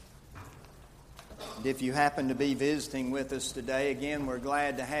And if you happen to be visiting with us today, again, we're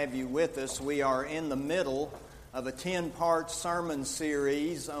glad to have you with us. We are in the middle of a 10-part sermon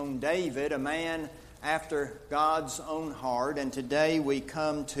series on David, a man after God's own heart. And today we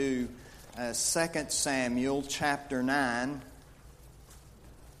come to 2 Samuel chapter 9,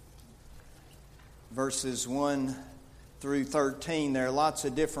 verses 1 through 13. There are lots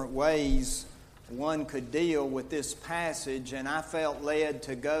of different ways one could deal with this passage, and I felt led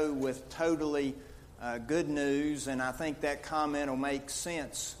to go with totally good news, and I think that comment will make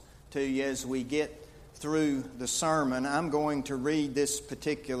sense to you as we get through the sermon. I'm going to read this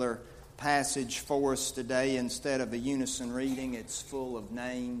particular passage for us today instead of a unison reading. It's full of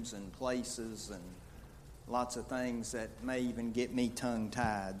names and places and lots of things that may even get me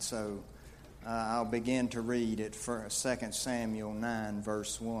tongue-tied. So I'll begin to read it for 2 Samuel 9,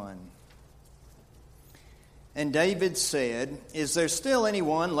 verse 1. And David said, "Is there still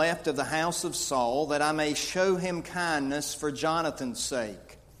anyone left of the house of Saul, that I may show him kindness for Jonathan's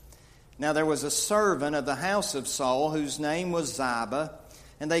sake?" Now there was a servant of the house of Saul, whose name was Ziba,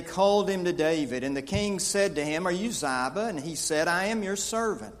 and they called him to David. And the king said to him, "Are you Ziba?" And he said, "I am your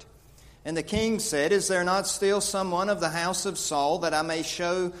servant." And the king said, "Is there not still someone of the house of Saul, that I may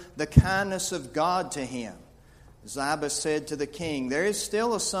show the kindness of God to him?" Ziba said to the king, "There is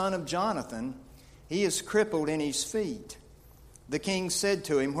still a son of Jonathan. He is crippled in his feet." The king said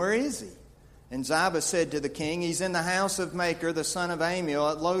to him, "Where is he?" And Ziba said to the king, "He's in the house of Machir, the son of Ammiel,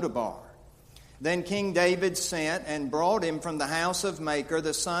 at Lodabar." Then King David sent and brought him from the house of Machir,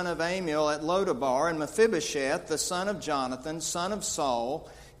 the son of Ammiel, at Lodabar. And Mephibosheth, the son of Jonathan, son of Saul,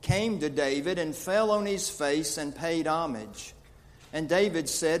 came to David and fell on his face and paid homage. And David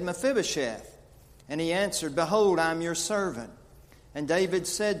said, "Mephibosheth." And he answered, "Behold, I am your servant." And David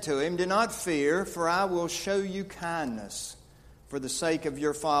said to him, "Do not fear, for I will show you kindness for the sake of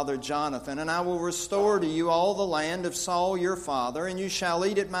your father Jonathan, and I will restore to you all the land of Saul your father, and you shall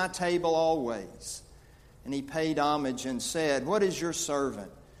eat at my table always." And he paid homage and said, "What is your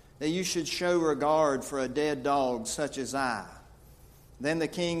servant, that you should show regard for a dead dog such as I?" Then the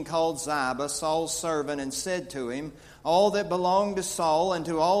king called Ziba, Saul's servant, and said to him, "All that belonged to Saul and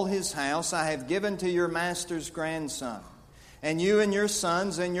to all his house I have given to your master's grandson. And you and your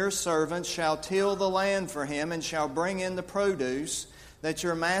sons and your servants shall till the land for him, and shall bring in the produce, that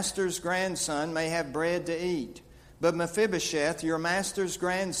your master's grandson may have bread to eat. But Mephibosheth, your master's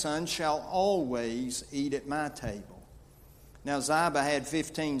grandson, shall always eat at my table." Now Ziba had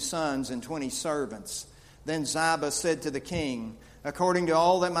 15 sons and 20 servants. Then Ziba said to the king, "According to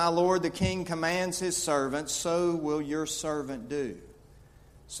all that my lord the king commands his servant, so will your servant do."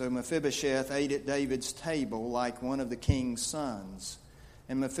 So Mephibosheth ate at David's table like one of the king's sons.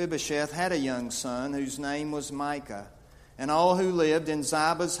 And Mephibosheth had a young son whose name was Micah. And all who lived in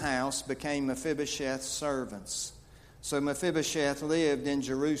Ziba's house became Mephibosheth's servants. So Mephibosheth lived in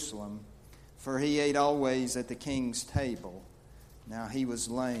Jerusalem, for he ate always at the king's table. Now he was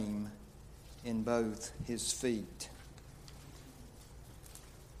lame in both his feet.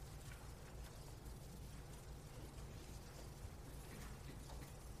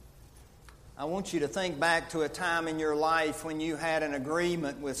 I want you to think back to a time in your life when you had an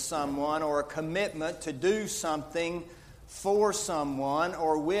agreement with someone or a commitment to do something for someone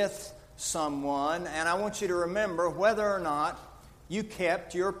or with someone, and I want you to remember whether or not you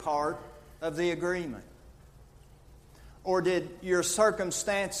kept your part of the agreement. Or did your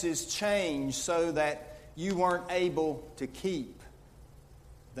circumstances change so that you weren't able to keep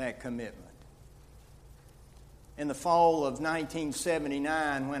that commitment? In the fall of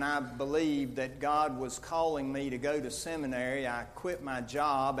 1979, when I believed that God was calling me to go to seminary, I quit my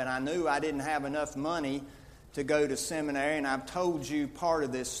job, and I knew I didn't have enough money to go to seminary. And I've told you part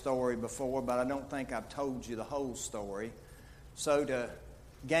of this story before, but I don't think I've told you the whole story. So to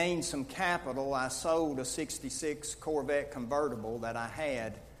gain some capital, I sold a 66 Corvette convertible that I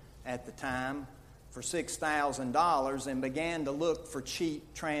had at the time for $6,000 and began to look for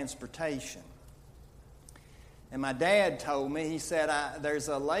cheap transportation. And my dad told me, he said, "There's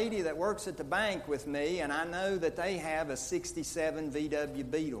a lady that works at the bank with me, and I know that they have a 67 VW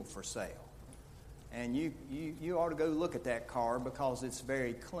Beetle for sale. And you ought to go look at that car because it's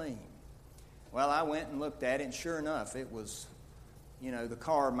very clean." Well, I went and looked at it, and sure enough, it was, the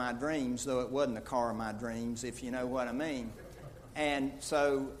car of my dreams, though it wasn't the car of my dreams, if you know what I mean. And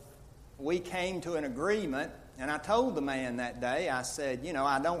so we came to an agreement. And I told the man that day, I said,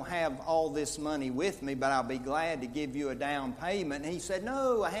 "I don't have all this money with me, but I'll be glad to give you a down payment." And he said,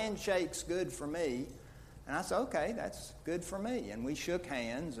 "No, a handshake's good for me." And I said, "Okay, that's good for me." And we shook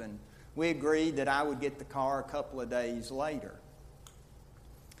hands, and we agreed that I would get the car a couple of days later.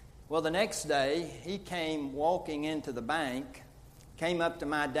 Well, the next day, he came walking into the bank, came up to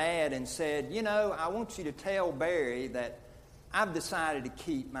my dad and said, "You know, I want you to tell Barry that I've decided to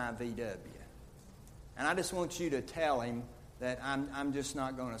keep my VW. And I just want you to tell him that I'm just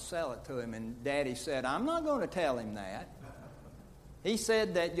not going to sell it to him." And Daddy said, "I'm not going to tell him that. He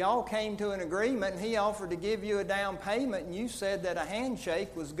said that y'all came to an agreement and he offered to give you a down payment and you said that a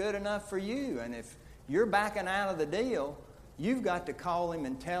handshake was good enough for you. And if you're backing out of the deal, you've got to call him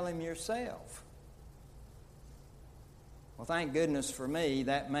and tell him yourself." Well, thank goodness for me,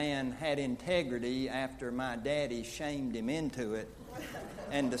 that man had integrity after my daddy shamed him into it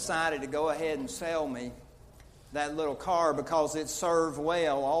and decided to go ahead and sell me that little car because it served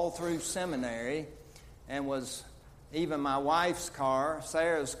well all through seminary and was even my wife's car,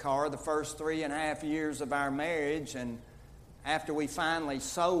 Sarah's car, the first 3.5 years of our marriage. And after we finally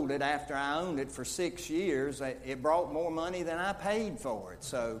sold it, after I owned it for 6 years, it brought more money than I paid for it.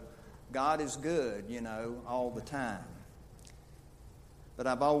 So God is good, you know, all the time. But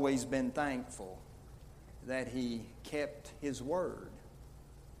I've always been thankful that He kept His word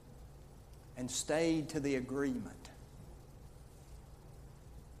and stayed to the agreement.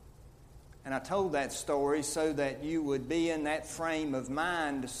 And I told that story so that you would be in that frame of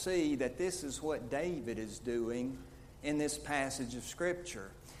mind to see that this is what David is doing in this passage of Scripture.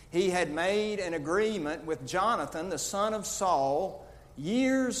 He had made an agreement with Jonathan, the son of Saul,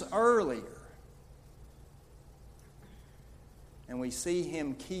 years earlier. And we see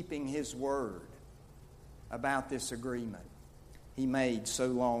him keeping his word about this agreement he made so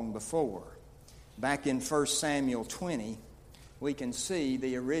long before. Back in 1 Samuel 20, we can see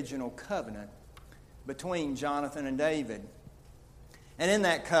the original covenant between Jonathan and David. And in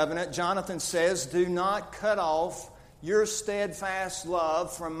that covenant, Jonathan says, "Do not cut off your steadfast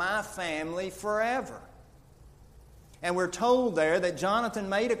love from my family forever." And we're told there that Jonathan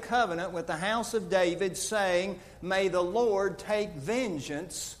made a covenant with the house of David saying, "May the Lord take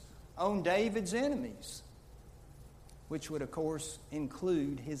vengeance on David's enemies," which would, of course,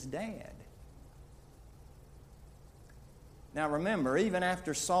 include his dad. Now remember, even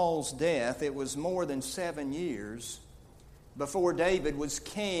after Saul's death, it was more than 7 years before David was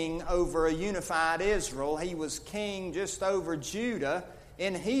king over a unified Israel. He was king just over Judah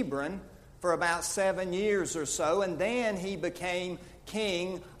in Hebron for about 7 years or so, and then he became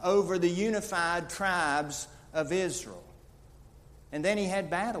king over the unified tribes of Israel. And then he had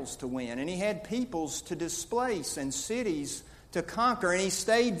battles to win, and he had peoples to displace and cities to conquer, and he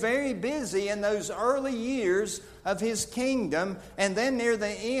stayed very busy in those early years of his kingdom. And then near the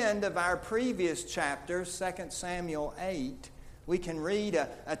end of our previous chapter, 2 Samuel 8, we can read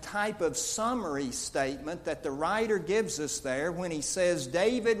a type of summary statement that the writer gives us there when he says,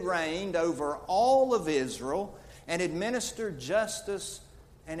 "David reigned over all of Israel and administered justice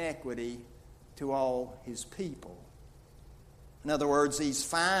and equity to all his people." In other words, he's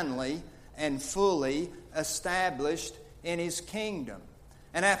finally and fully established in his kingdom.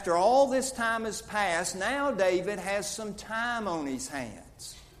 And after all this time has passed, now David has some time on his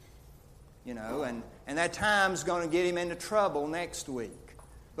hands. You know, and that time's going to get him into trouble next week.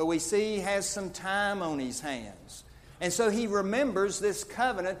 But we see he has some time on his hands. And so he remembers this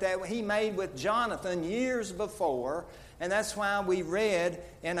covenant that he made with Jonathan years before. And that's why we read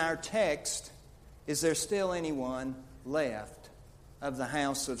in our text, "Is there still anyone left of the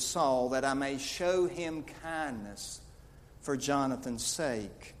house of Saul, that I may show him kindness for Jonathan's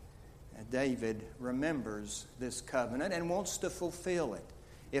sake?" And David remembers this covenant and wants to fulfill it,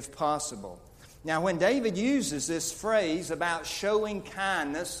 if possible. Now, when David uses this phrase about showing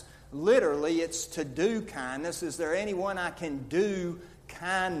kindness, literally it's to do kindness. Is there anyone I can do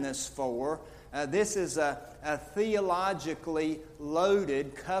kindness for? This is a theologically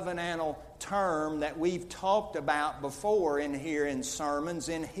loaded covenantal term that we've talked about before in here in sermons.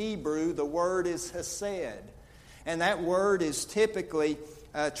 In Hebrew, the word is hesed. And that word is typically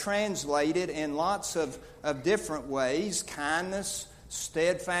translated in lots of different ways. Kindness,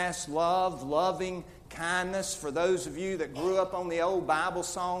 steadfast love, loving kindness. For those of you that grew up on the old Bible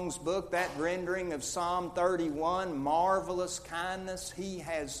Songs book, that rendering of Psalm 31, marvelous kindness. He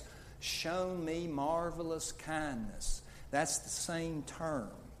has shown me marvelous kindness. That's the same term.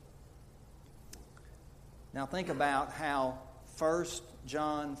 Now think about how 1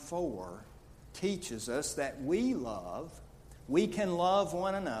 John 4 teaches us that we can love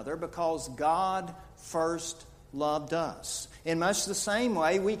one another because God first loved us. In much the same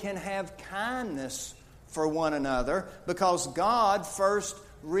way, we can have kindness for one another because God first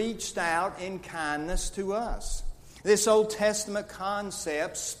reached out in kindness to us. This Old Testament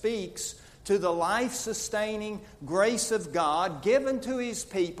concept speaks to the life-sustaining grace of God given to His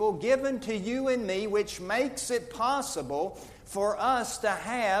people, given to you and me, which makes it possible for us to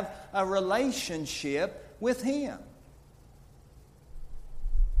have a relationship with Him.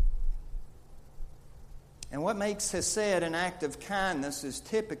 And what makes Hesed an act of kindness is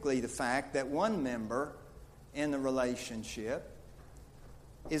typically the fact that one member in the relationship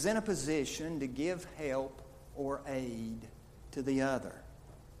is in a position to give help or aid to the other.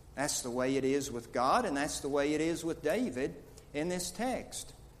 That's the way it is with God, and that's the way it is with David in this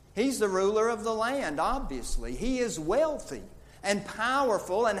text. He's the ruler of the land, obviously. He is wealthy and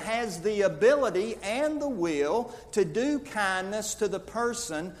powerful and has the ability and the will to do kindness to the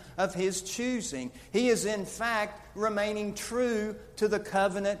person of his choosing. He is in fact remaining true to the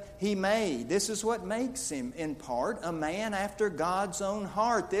covenant he made. This is what makes him, in part, a man after God's own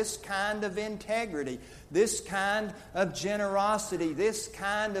heart. This kind of integrity, this kind of generosity, this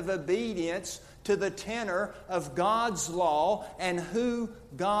kind of obedience to the tenor of God's law and who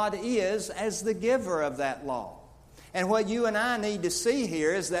God is as the giver of that law. And what you and I need to see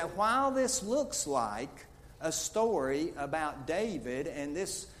here is that while this looks like a story about David and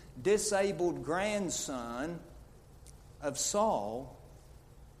this disabled grandson of Saul,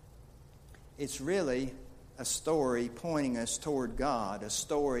 it's really a story pointing us toward God, a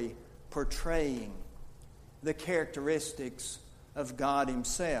story portraying the characteristics of God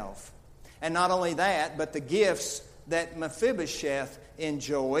Himself. And not only that, but the gifts that Mephibosheth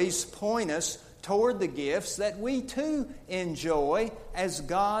enjoys point us toward the gifts that we too enjoy as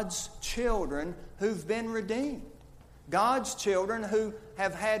God's children who've been redeemed. God's children who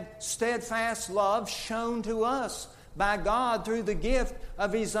have had steadfast love shown to us by God through the gift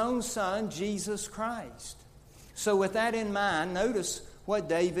of His own Son, Jesus Christ. So with that in mind, notice what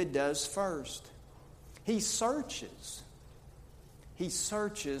David does first. He searches. He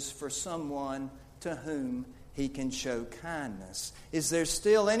searches for someone to whom he can show kindness. Is there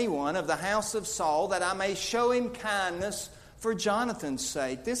still anyone of the house of Saul that I may show him kindness for Jonathan's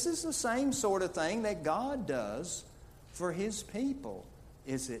sake? This is the same sort of thing that God does for His people,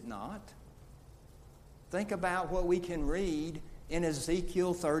 is it not? Think about what we can read in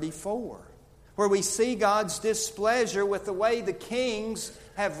Ezekiel 34, where we see God's displeasure with the way the kings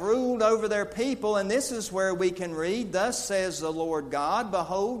have ruled over their people. And this is where we can read, "Thus says the Lord God,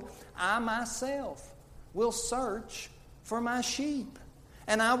 behold, I myself will search for my sheep,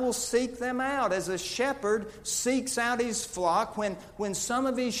 and I will seek them out as a shepherd seeks out his flock when some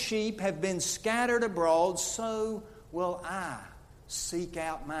of his sheep have been scattered abroad, so will I seek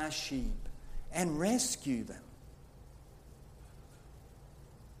out my sheep and rescue them."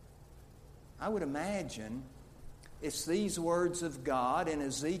 I would imagine it's these words of God in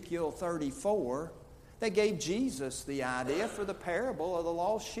Ezekiel 34 that gave Jesus the idea for the parable of the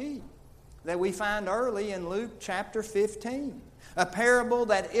lost sheep that we find early in Luke chapter 15. A parable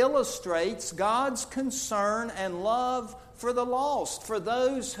that illustrates God's concern and love for the lost, for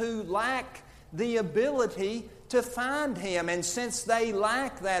those who lack the ability to find Him. And since they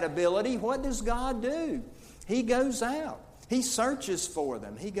lack that ability, what does God do? He goes out. He searches for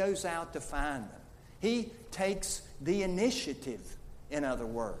them. He goes out to find them. He takes the initiative, in other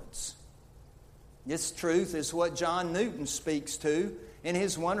words. This truth is what John Newton speaks to in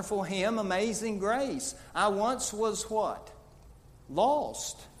his wonderful hymn, Amazing Grace. I once was what?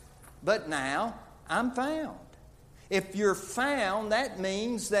 Lost. But now I'm found. If you're found, that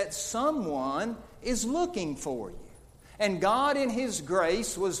means that someone is looking for you. And God in His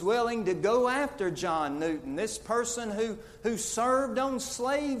grace was willing to go after John Newton, this person who served on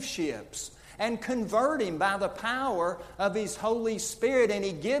slave ships, and convert him by the power of His Holy Spirit. And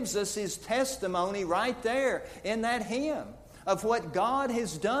He gives us his testimony right there in that hymn of what God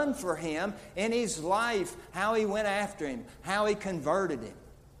has done for him in his life, how He went after him, how He converted him.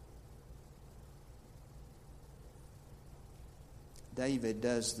 David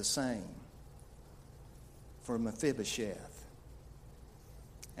does the same for Mephibosheth.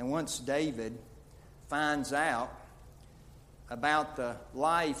 And once David finds out about the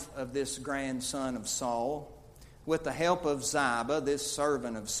life of this grandson of Saul, with the help of Ziba, this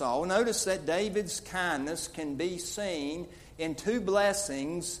servant of Saul, notice that David's kindness can be seen in two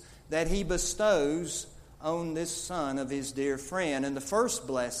blessings that he bestows on this son of his dear friend. And the first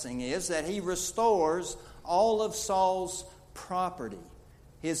blessing is that he restores all of Saul's property,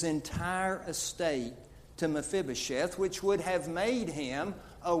 his entire estate, to Mephibosheth, which would have made him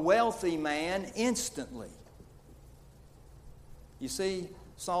a wealthy man instantly. You see,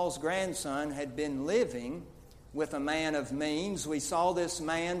 Saul's grandson had been living with a man of means. We saw this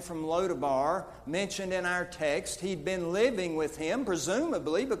man from Lodabar mentioned in our text. He'd been living with him,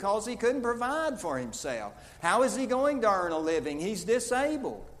 presumably because he couldn't provide for himself. How is he going to earn a living? He's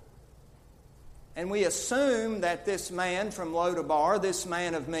disabled. And we assume that this man from Lodabar, this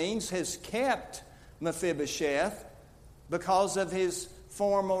man of means, has kept Mephibosheth because of his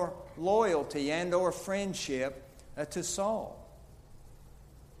former loyalty and or friendship to Saul.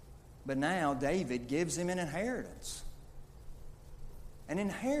 But now David gives him an inheritance. An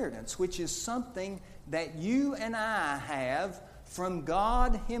inheritance which is something that you and I have from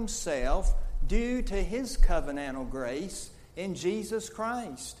God Himself due to His covenantal grace in Jesus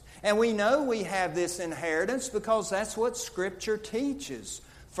Christ. And we know we have this inheritance because that's what Scripture teaches.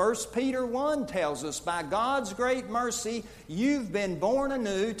 1 Peter 1 tells us, by God's great mercy, you've been born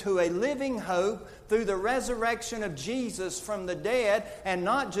anew to a living hope through the resurrection of Jesus from the dead, and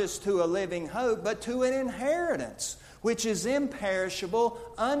not just to a living hope, but to an inheritance, which is imperishable,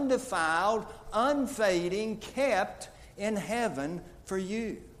 undefiled, unfading, kept in heaven for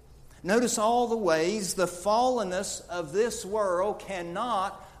you. Notice all the ways the fallenness of this world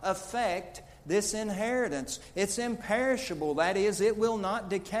cannot affect this inheritance. It's imperishable. That is, it will not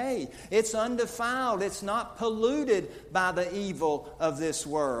decay. It's undefiled. It's not polluted by the evil of this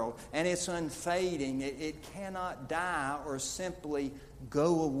world. And it's unfading. It cannot die or simply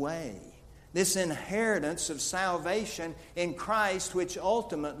go away. This inheritance of salvation in Christ, which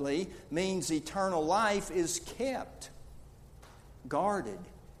ultimately means eternal life, is kept, guarded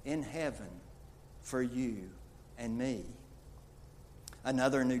in heaven for you and me.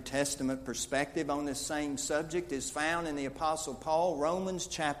 Another New Testament perspective on this same subject is found in the Apostle Paul, Romans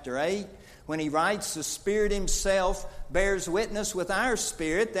chapter 8, when he writes, the Spirit Himself bears witness with our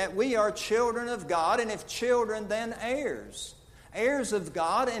spirit that we are children of God, and if children, then heirs. Heirs of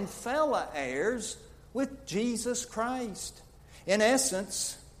God and fellow heirs with Jesus Christ. In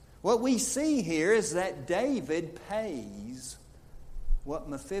essence, what we see here is that David pays what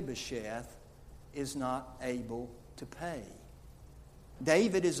Mephibosheth is not able to pay.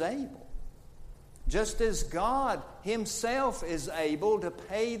 David is able, just as God Himself is able to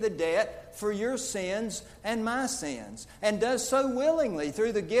pay the debt for your sins and my sins, and does so willingly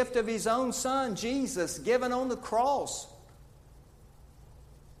through the gift of His own Son, Jesus, given on the cross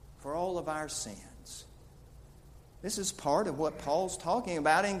for all of our sins. This is part of what Paul's talking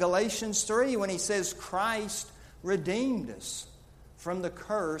about in Galatians 3 when he says Christ redeemed us from the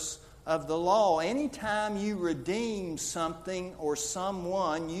curse of the law. Anytime you redeem something or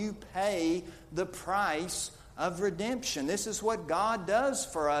someone, you pay the price of redemption. This is what God does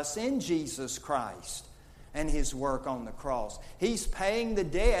for us in Jesus Christ and His work on the cross. He's paying the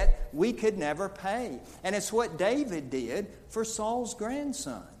debt we could never pay. And it's what David did for Saul's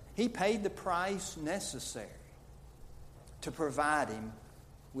grandson. He paid the price necessary to provide him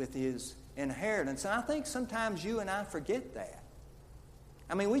with his inheritance. And I think sometimes you and I forget that.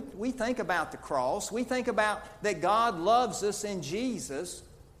 I mean, we think about the cross. We think about that God loves us in Jesus,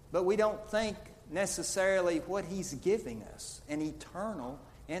 but we don't think necessarily what He's giving us, an eternal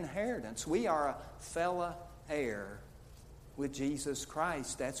inheritance. We are a fellow heir with Jesus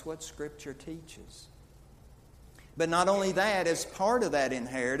Christ. That's what Scripture teaches. But not only that, as part of that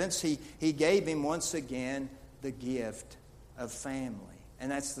inheritance, He gave him once again the gift of family. And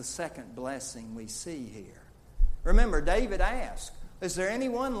that's the second blessing we see here. Remember, David asked, is there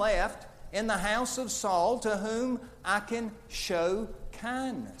anyone left in the house of Saul to whom I can show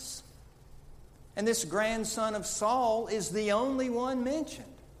kindness? And this grandson of Saul is the only one mentioned.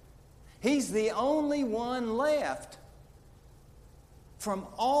 He's the only one left from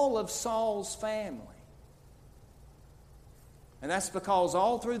all of Saul's family. And that's because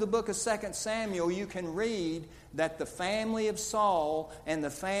all through the book of 2 Samuel you can read that the family of Saul and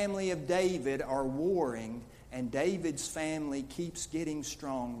the family of David are warring, and David's family keeps getting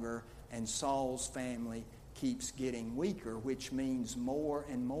stronger and Saul's family keeps getting weaker, which means more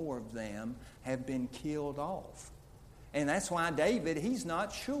and more of them have been killed off. And that's why David, he's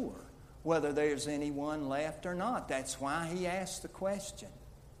not sure whether there's anyone left or not. That's why he asked the question.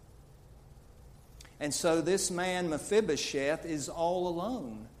 And so this man Mephibosheth is all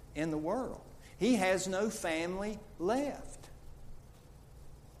alone in the world. He has no family left.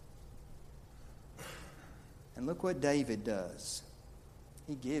 And look what David does.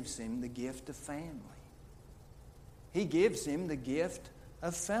 He gives him the gift of family. He gives him the gift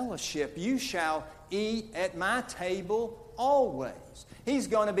of fellowship. You shall eat at my table always. He's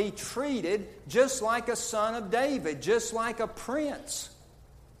going to be treated just like a son of David, just like a prince.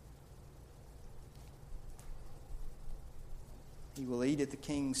 He will eat at the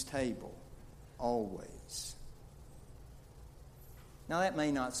king's table always. Now, that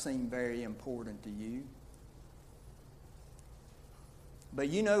may not seem very important to you, but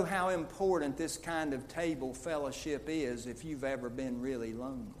you know how important this kind of table fellowship is if you've ever been really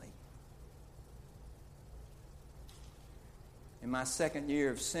lonely. In my second year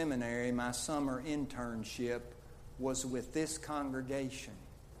of seminary, my summer internship was with this congregation.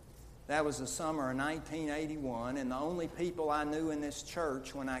 That was the summer of 1981, and the only people I knew in this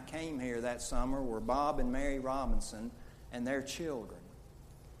church when I came here that summer were Bob and Mary Robinson and their children.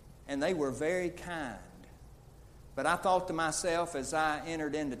 And they were very kind. But I thought to myself as I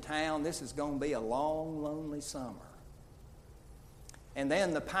entered into town, this is going to be a long, lonely summer. And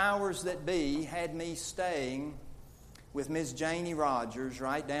then the powers that be had me staying with Miss Janie Rogers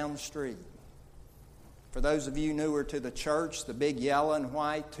right down the street. For those of you newer to the church, the big yellow and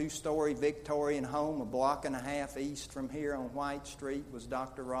white 2-story Victorian home a block and a half east from here on White Street was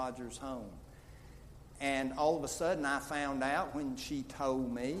Dr. Rogers' home. And all of a sudden I found out when she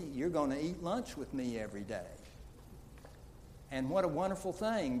told me, you're going to eat lunch with me every day. And what a wonderful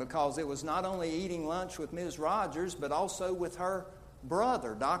thing, because it was not only eating lunch with Ms. Rogers, but also with her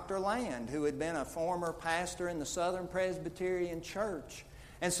brother, Dr. Land, who had been a former pastor in the Southern Presbyterian Church.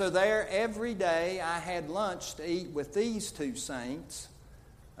 And so there, every day, I had lunch to eat with these two saints,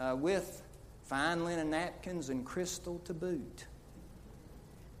 with fine linen napkins and crystal to boot.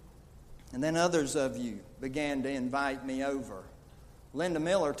 And then others of you began to invite me over. Linda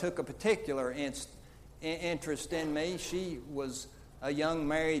Miller took a particular interest in me. She was a young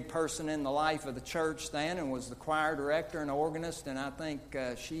married person in the life of the church then and was the choir director and organist, and I think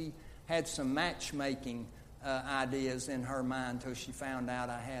she had some matchmaking ideas in her mind until she found out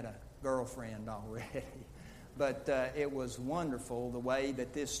I had a girlfriend already. But it was wonderful the way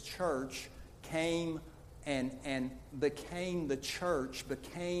that this church came and became the church,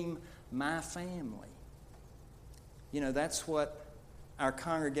 became my family. You know, that's what our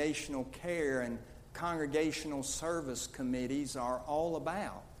congregational care and congregational service committees are all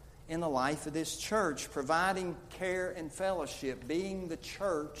about in the life of this church, providing care and fellowship, being the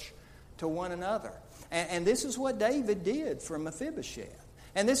church to one another. And this is what David did for Mephibosheth.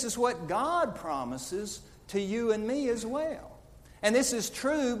 And this is what God promises to you and me as well. And this is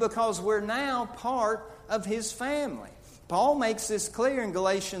true because we're now part of His family. Paul makes this clear in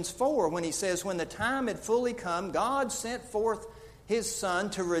Galatians 4 when he says, when the time had fully come, God sent forth His Son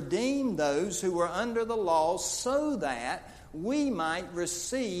to redeem those who were under the law so that we might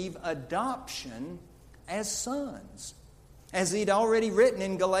receive adoption as sons. As He'd already written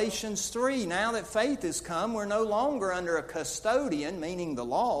in Galatians 3, now that faith has come, we're no longer under a custodian, meaning the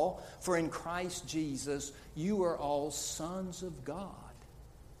law, for in Christ Jesus you are all sons of God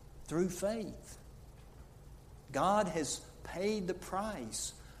through faith. God has paid the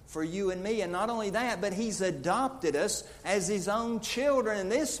price for you and me. And not only that, but He's adopted us as His own children.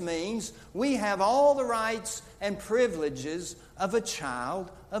 And this means we have all the rights and privileges of a child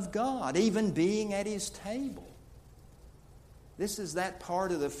of God, even being at His table. This is that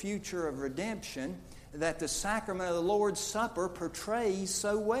part of the future of redemption that the sacrament of the Lord's Supper portrays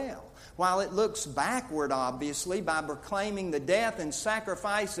so well. While it looks backward, obviously, by proclaiming the death and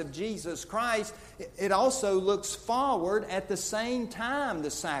sacrifice of Jesus Christ, it also looks forward at the same time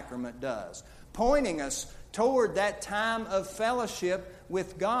the sacrament does, pointing us toward that time of fellowship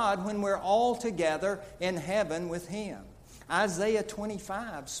with God when we're all together in heaven with Him. Isaiah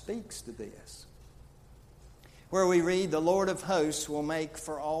 25 speaks to this, where we read, the Lord of hosts will make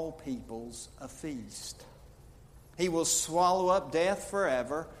for all peoples a feast. He will swallow up death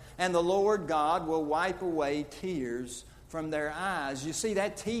forever, and the Lord God will wipe away tears from their eyes. You see,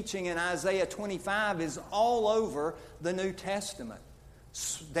 that teaching in Isaiah 25 is all over the New Testament.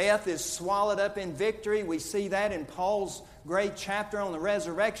 Death is swallowed up in victory. We see that in Paul's great chapter on the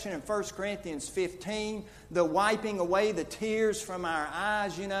resurrection in 1 Corinthians 15. The wiping away the tears from our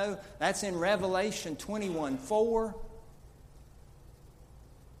eyes, you know, that's in Revelation 21:4.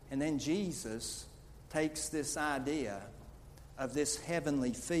 And then Jesus takes this idea of this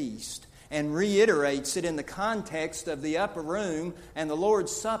heavenly feast and reiterates it in the context of the upper room and the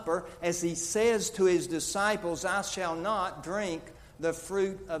Lord's Supper as He says to His disciples, I shall not drink the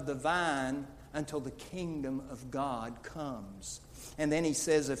fruit of the vine until the kingdom of God comes. And then He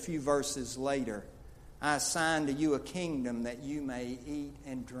says a few verses later, I assign to you a kingdom that you may eat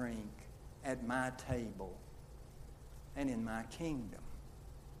and drink at my table and in my kingdom.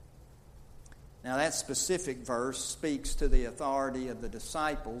 Now that specific verse speaks to the authority of the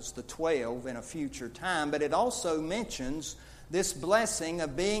disciples, the 12, in a future time, but it also mentions this blessing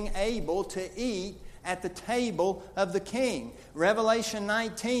of being able to eat at the table of the king. Revelation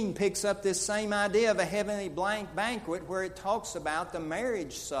 19 picks up this same idea of a heavenly banquet where it talks about the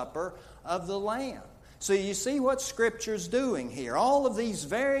marriage supper of the Lamb. So you see what Scripture's doing here. All of these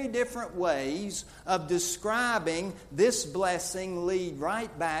very different ways of describing this blessing lead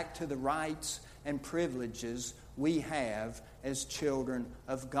right back to the rights and privileges we have as children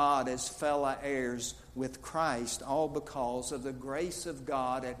of God, as fellow heirs with Christ, all because of the grace of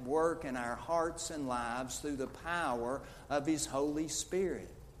God at work in our hearts and lives through the power of His Holy Spirit.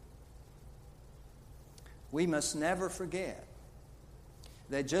 We must never forget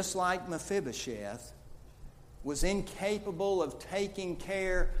that just like Mephibosheth was incapable of taking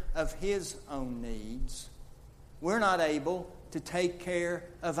care of his own needs, we're not able to take care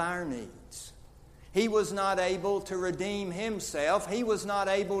of our needs. He was not able to redeem himself. He was not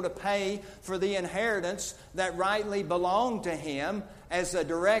able to pay for the inheritance that rightly belonged to him as a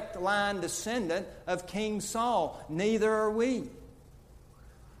direct line descendant of King Saul. Neither are we.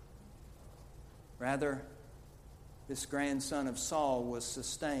 Rather, this grandson of Saul was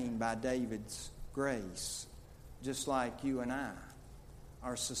sustained by David's grace, just like you and I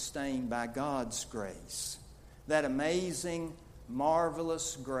are sustained by God's grace. That amazing,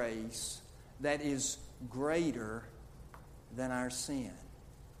 marvelous grace that is greater than our sin.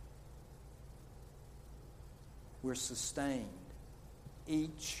 We're sustained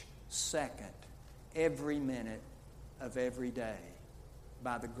each second, every minute of every day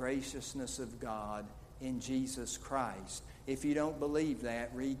by the graciousness of God in Jesus Christ. If you don't believe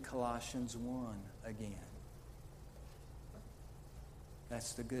that, read Colossians 1 again.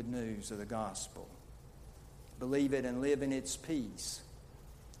 That's the good news of the gospel. Believe it and live in its peace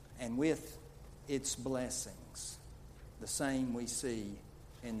and with its blessings. The same we see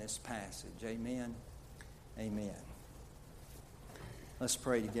in this passage. Amen. Amen. Let's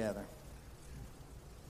pray together.